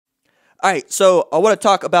All right, so I want to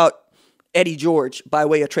talk about Eddie George by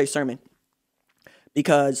way of Trey Sermon,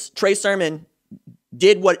 because Trey Sermon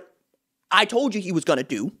did what I told you he was going to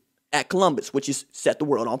do at Columbus, which is set the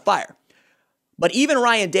world on fire. But even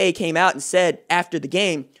Ryan Day came out and said after the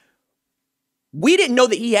game, we didn't know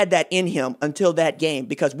that he had that in him until that game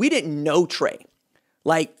because we didn't know Trey.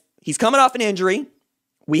 Like, he's coming off an injury.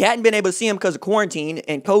 We hadn't been able to see him because of quarantine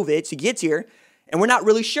and COVID. So he gets here, and we're not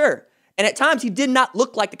really sure. And at times, he did not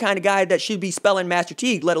look like the kind of guy that should be spelling Master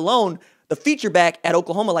Teague, let alone the feature back at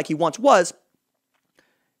Oklahoma like he once was.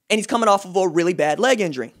 And he's coming off of a really bad leg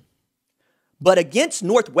injury. But against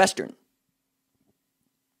Northwestern,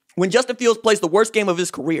 when Justin Fields plays the worst game of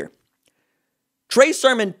his career, Trey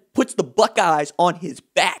Sermon puts the Buckeyes on his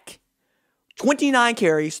back. 29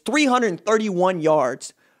 carries, 331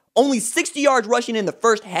 yards, only 60 yards rushing in the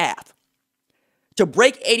first half to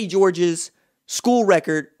break Eddie George's school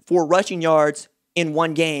record for rushing yards in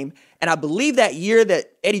one game. And I believe that year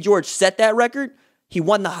that Eddie George set that record, he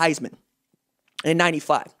won the Heisman in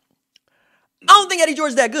 95. I don't think Eddie George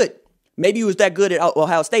is that good. Maybe he was that good at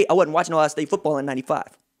Ohio State. I wasn't watching Ohio State football in 95.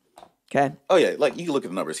 Okay. Oh yeah, like you can look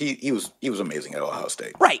at the numbers. He was amazing at Ohio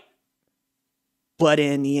State. Right. But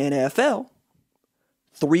in the NFL,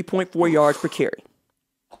 3.4 yards per carry.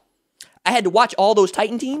 I had to watch all those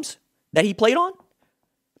Titan teams that he played on,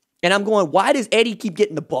 and I'm going, why does Eddie keep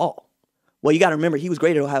getting the ball? Well, you got to remember, he was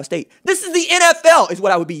great at Ohio State. This is the NFL is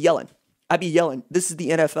what I would be yelling. I'd be yelling, this is the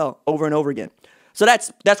NFL over and over again. So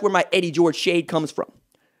that's where my Eddie George shade comes from,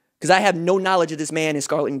 because I have no knowledge of this man in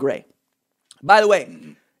scarlet and gray. By the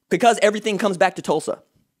way, because everything comes back to Tulsa,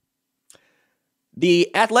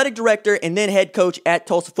 the athletic director and then head coach at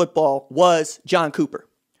Tulsa football was John Cooper.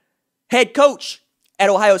 Head coach at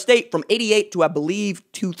Ohio State from 88 to, I believe,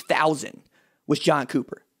 2000 was John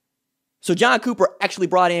Cooper. So John Cooper actually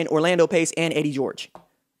brought in Orlando Pace and Eddie George,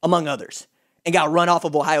 among others, and got run off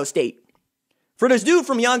of Ohio State. For this dude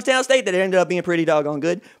from Youngstown State that ended up being pretty doggone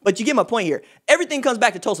good. But you get my point here. Everything comes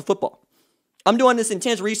back to Tulsa football. I'm doing this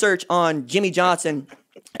intense research on Jimmy Johnson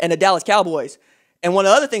and the Dallas Cowboys. And one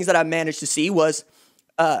of the other things that I managed to see was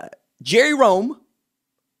Jerry Rome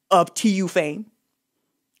of TU fame,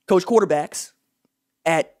 coached quarterbacks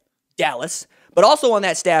at Dallas, but also on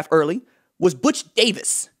that staff early was Butch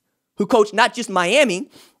Davis, who coached not just Miami,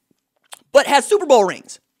 but has Super Bowl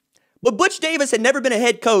rings. But Butch Davis had never been a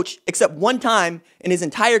head coach except one time in his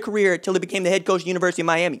entire career until he became the head coach of the University of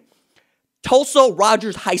Miami. Tulsa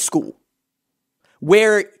Rogers High School,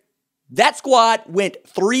 where that squad went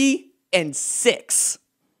 3-6.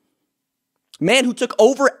 Man who took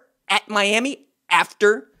over at Miami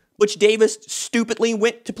after Butch Davis stupidly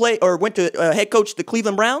went to head coach the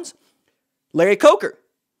Cleveland Browns, Larry Coker,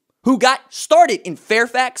 who got started in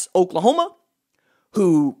Fairfax, Oklahoma,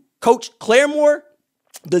 who coached Claremore,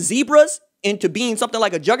 the Zebras, into being something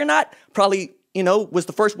like a juggernaut. Probably, was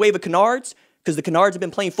the first wave of Canards, because the Canards have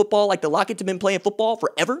been playing football like the Lockets have been playing football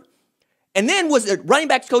forever. And then was a running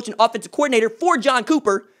backs coach and offensive coordinator for John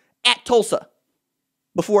Cooper at Tulsa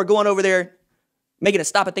before going over there, making a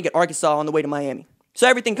stop, I think, at Arkansas on the way to Miami. So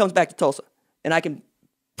everything comes back to Tulsa. And I can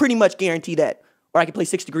pretty much guarantee that. Or I can play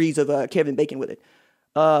 6 degrees of Kevin Bacon with it.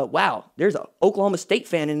 Wow, there's an Oklahoma State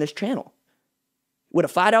fan in this channel with a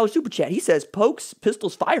 $5 super chat. He says, Pokes,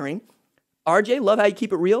 pistols firing. RJ, love how you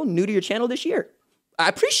keep it real. New to your channel this year. I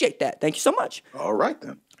appreciate that. Thank you so much. All right,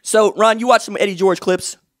 then. So, Ron, you watched some Eddie George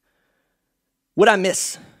clips. What'd I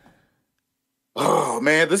miss? Oh,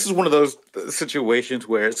 man, this is one of those situations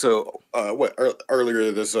where,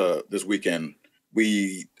 earlier this weekend,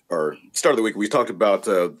 start of the week, we talked about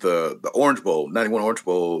the Orange Bowl, 91 Orange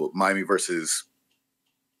Bowl, Miami versus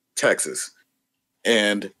Texas.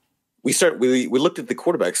 And we looked at the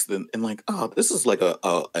quarterbacks and like, oh, this is like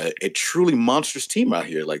a truly monstrous team out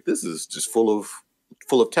here. Like, this is just full of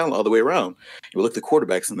talent all the way around. And we looked at the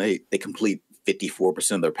quarterbacks and they complete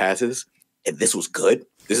 54% of their passes. And this was good.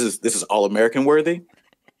 This is All-American worthy.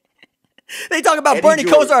 They talk about Bernie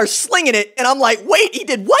Kosar slinging it, and I'm like, wait, he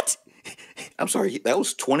did what? I'm sorry, that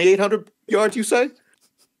was 2,800 yards, you say?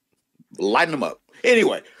 Lighten them up.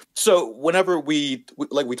 Anyway, so whenever we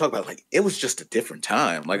talk about, like, it was just a different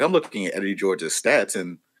time. Like, I'm looking at Eddie George's stats,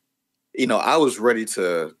 and I was ready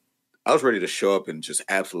to show up and just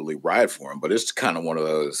absolutely ride for him. But it's kind of one of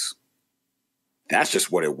those. That's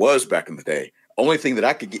just what it was back in the day. Only thing that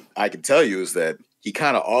I could tell you is that he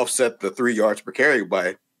kind of offset the 3 yards per carry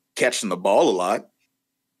by catching the ball a lot.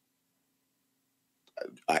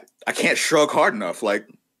 I can't shrug hard enough. Like,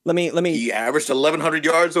 let me. He averaged 1,100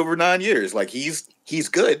 yards over 9 years. Like, he's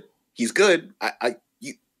good. He's good.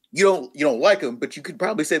 You don't like him, but you could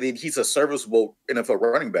probably say that he's a serviceable NFL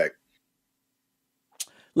running back.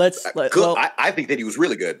 I think that he was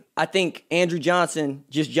really good. I think Andrew Johnson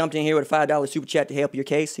just jumped in here with a $5 super chat to help your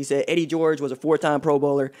case. He said Eddie George was a 4-time Pro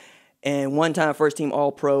Bowler and 1-time first-team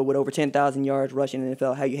All-Pro with over 10,000 yards rushing in the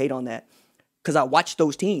NFL. How you hate on that? Because I watched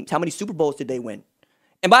those teams. How many Super Bowls did they win?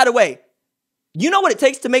 And by the way, you know what it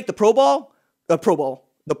takes to make the Pro Bowl? The Pro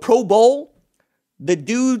Bowl? The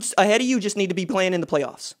dudes ahead of you just need to be playing in the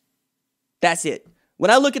playoffs. That's it. When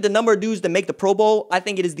I look at the number of dudes that make the Pro Bowl, I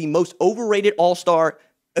think it is the most overrated all-star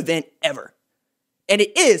event ever. And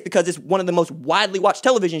it is because it's one of the most widely watched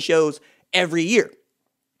television shows every year.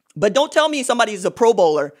 But don't tell me somebody is a Pro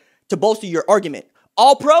Bowler to bolster your argument.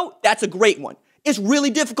 All-Pro, that's a great one. It's really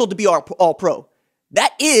difficult to be All-Pro.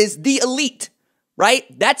 That is the elite, right?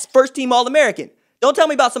 That's first-team All-American. Don't tell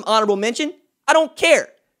me about some honorable mention. I don't care.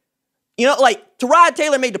 You know, like, Tyrod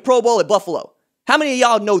Taylor made the Pro Bowl at Buffalo. How many of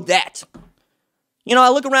y'all know that? You know, I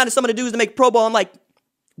look around at some of the dudes that make Pro Bowl, I'm like,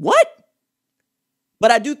 what?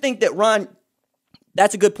 But I do think that, Ron,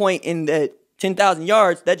 that's a good point in that 10,000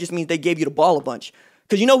 yards, that just means they gave you the ball a bunch.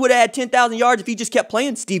 Because you know who would have had 10,000 yards if he just kept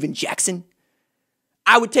playing? Steven Jackson.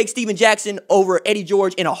 I would take Steven Jackson over Eddie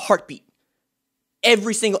George in a heartbeat.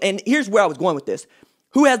 And here's where I was going with this.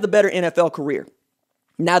 Who has the better NFL career?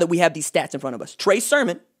 Now that we have these stats in front of us. Trey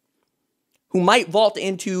Sermon, who might vault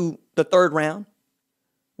into the third round,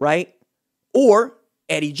 right? Or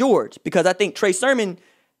Eddie George, because I think Trey Sermon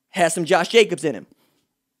has some Josh Jacobs in him.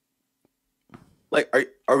 Like,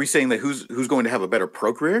 are we saying that who's going to have a better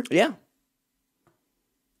pro career? Yeah.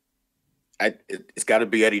 It's got to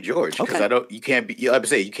be Eddie George because you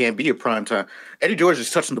can't be a prime time. Eddie George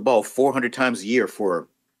is touching the ball 400 times a year for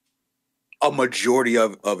a majority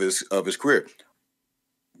of his career.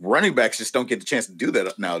 Running backs just don't get the chance to do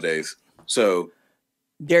that nowadays. So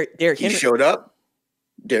Derrick he showed up.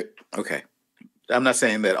 Okay. I'm not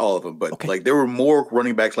saying that all of them, but like there were more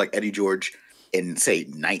running backs like Eddie George in, say,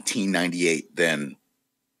 1998 than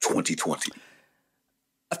 2020.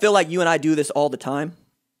 I feel like you and I do this all the time,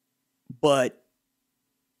 but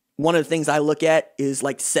one of the things I look at is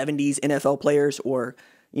like 70s NFL players or,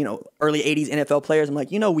 you know, early 80s NFL players. I'm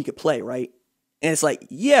like, you know, we could play, right? And it's like,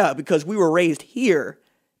 yeah, because we were raised here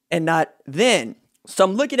and not then. So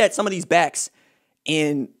I'm looking at some of these backs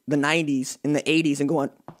in the 90s, in the 80s and going,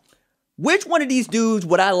 which one of these dudes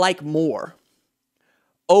would I like more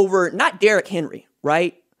over, not Derrick Henry,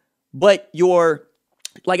 right? But your,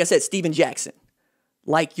 like I said, Steven Jackson,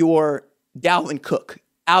 like your Dalvin Cook,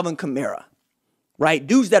 Alvin Kamara, right?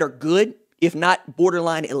 Dudes that are good, if not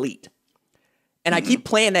borderline elite. And I keep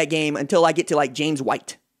playing that game until I get to like James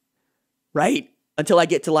White, right? Until I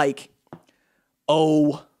get to like,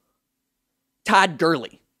 Todd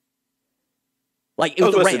Gurley. Like it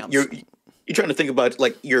was the Rams. You're trying to think about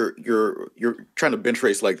like you're trying to bench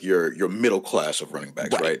race like your middle class of running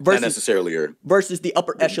backs, right? Versus, not necessarily versus the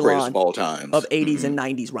upper echelon of all times of 80s and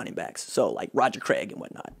 90s running backs. So like Roger Craig and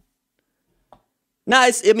whatnot.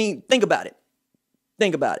 Nice. I mean, think about it.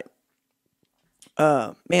 Think about it.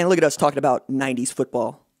 Man, look at us talking about 90s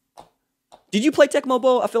football. Did you play Tecmo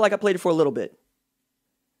Bowl? I feel like I played it for a little bit.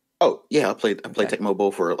 Oh, yeah, I played Tecmo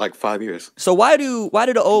Bowl for like 5 years. So why do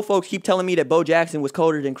the old folks keep telling me that Bo Jackson was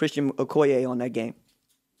colder than Christian Okoye on that game?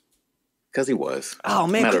 Because he was. Oh,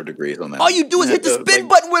 man. Matter of degrees on that. All you do is hit the spin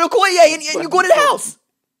button with Okoye and you go to the house.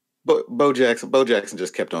 Bo Jackson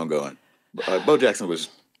just kept on going. Bo Jackson,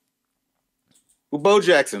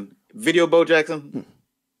 video Bo Jackson,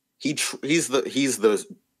 he's the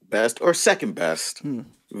best or second best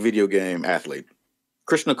video game athlete.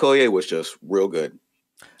 Christian Okoye was just real good.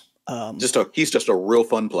 He's just a real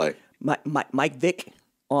fun play. Mike Vick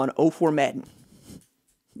on 04 Madden.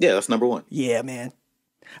 Yeah, that's number one. Yeah, man.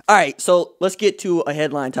 All right, so let's get to a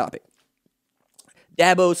headline topic.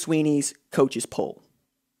 Dabo Swinney's coaches poll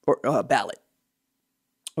or ballot.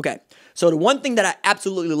 Okay, so the one thing that I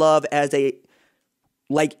absolutely love as a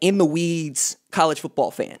like in the weeds college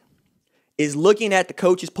football fan is looking at the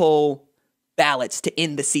coaches poll ballots to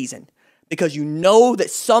end the season because you know that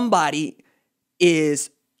somebody is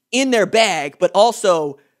in their bag, but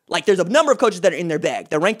also like there's a number of coaches that are in their bag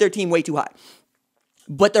that rank their team way too high.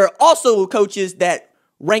 But there are also coaches that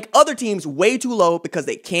rank other teams way too low because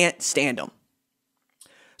they can't stand them.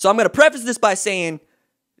 So I'm going to preface this by saying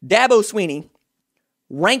Dabo Swinney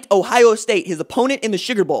ranked Ohio State, his opponent in the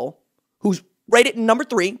Sugar Bowl, who's rated number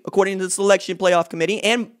 3, according to the Selection Playoff Committee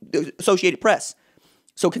and the Associated Press.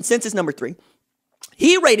 So consensus number 3.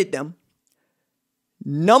 He rated them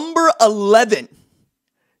number 11,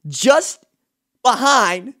 just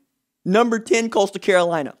behind number 10 Coastal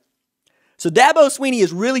Carolina. So Dabo Swinney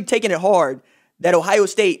is really taking it hard that Ohio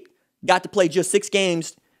State got to play just 6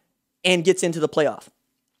 games and gets into the playoff.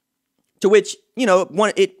 To which, I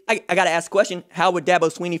got to ask the question, how would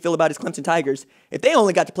Dabo Swinney feel about his Clemson Tigers if they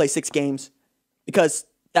only got to play 6 games because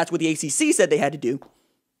that's what the ACC said they had to do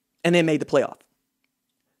and then made the playoff?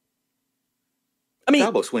 I mean,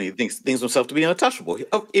 Dabo Swinney thinks himself to be untouchable.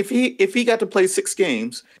 If he got to play 6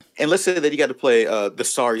 games, and let's say that he got to play the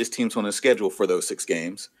sorriest teams on his schedule for those 6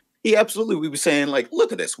 games, he absolutely would be saying, like,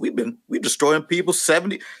 look at this. We're destroying people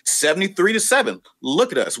 73-7.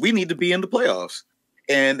 Look at us. We need to be in the playoffs.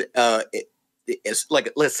 And it's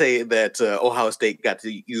like, let's say that Ohio State got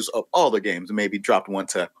to use up all their games and maybe dropped one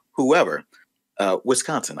to whoever,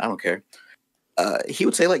 Wisconsin, I don't care. He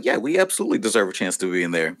would say, like, yeah, we absolutely deserve a chance to be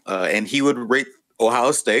in there. And he would rate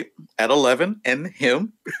Ohio State at 11 and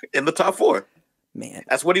him in the top 4. Man,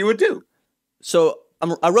 that's what he would do. So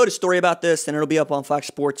I wrote a story about this, and it'll be up on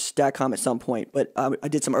foxsports.com at some point. But I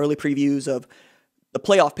did some early previews of the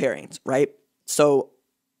playoff pairings, right? So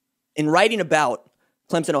in writing about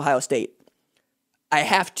Clemson, Ohio State, I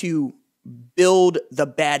have to build the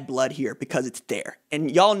bad blood here because it's there.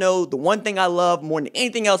 And y'all know the one thing I love more than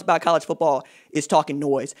anything else about college football is talking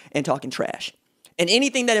noise and talking trash. And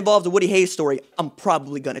anything that involves a Woody Hayes story, I'm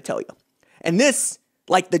probably going to tell you. And this,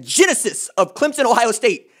 like the genesis of Clemson, Ohio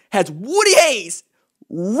State, has Woody Hayes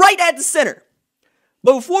right at the center.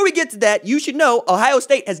 But before we get to that, you should know Ohio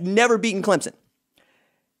State has never beaten Clemson.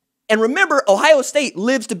 And remember, Ohio State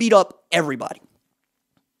lives to beat up everybody.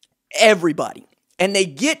 Everybody. And they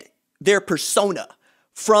get their persona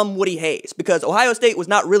from Woody Hayes because Ohio State was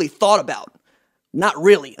not really thought about, not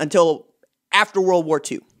really, until after World War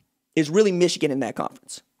II. Is really Michigan in that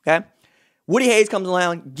conference, okay? Woody Hayes comes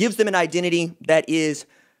along, gives them an identity that is,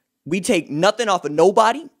 we take nothing off of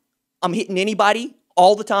nobody. I'm hitting anybody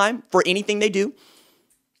all the time for anything they do,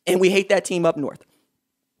 and we hate that team up north.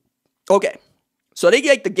 Okay, so they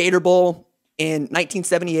get the Gator Bowl in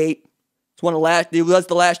 1978. It was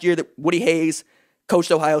the last year that Woody Hayes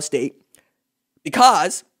coached Ohio State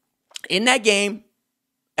because in that game,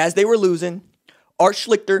 as they were losing, Art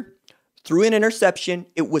Schlichter threw an interception.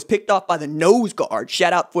 It was picked off by the nose guard.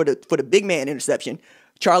 Shout out for the big man interception,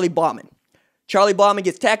 Charlie Bauman. Charlie Bauman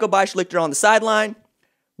gets tackled by Schlichter on the sideline.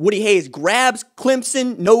 Woody Hayes grabs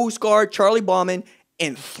Clemson nose guard Charlie Bauman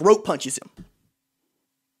and throat punches him.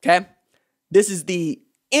 Okay? This is the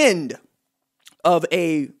end of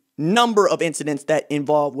a number of incidents that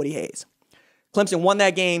involve Woody Hayes. Clemson won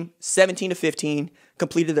that game 17-15,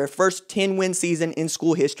 completed their first 10-win season in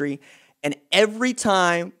school history, and every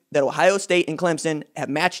time that Ohio State and Clemson have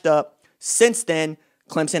matched up since then,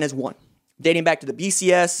 Clemson has won, dating back to the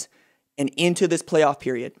BCS and into this playoff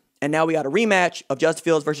period. And now we got a rematch of Justin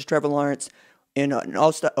Fields versus Trevor Lawrence in an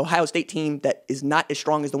Ohio State team that is not as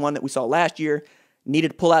strong as the one that we saw last year. Needed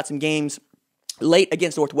to pull out some games late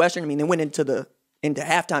against Northwestern. I mean, they went into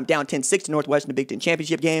halftime down 10-6 to Northwestern, the Big Ten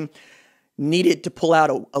championship game. Needed to pull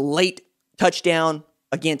out a late touchdown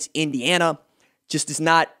against Indiana. Just is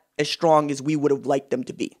not as strong as we would have liked them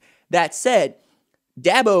to be. That said,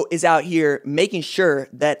 Dabo is out here making sure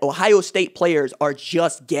that Ohio State players are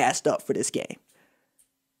just gassed up for this game.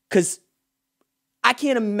 Because I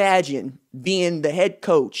can't imagine being the head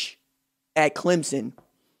coach at Clemson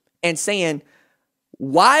and saying,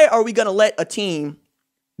 why are we going to let a team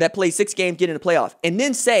that plays 6 games get in the playoff? And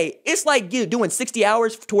then say, it's like doing 60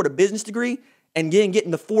 hours toward a business degree and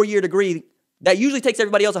getting the 4-year degree that usually takes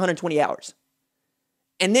everybody else 120 hours.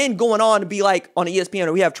 And then going on to be like on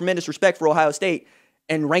ESPN, we have tremendous respect for Ohio State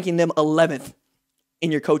and ranking them 11th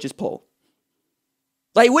in your coaches poll.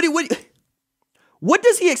 Like, what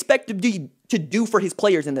does he expect to do for his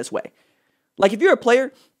players in this way? Like, if you're a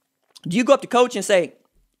player, do you go up to coach and say,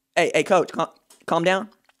 hey coach, calm down,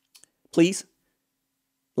 please?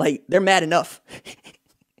 Like, they're mad enough.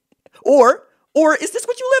 Or is this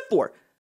what you live for?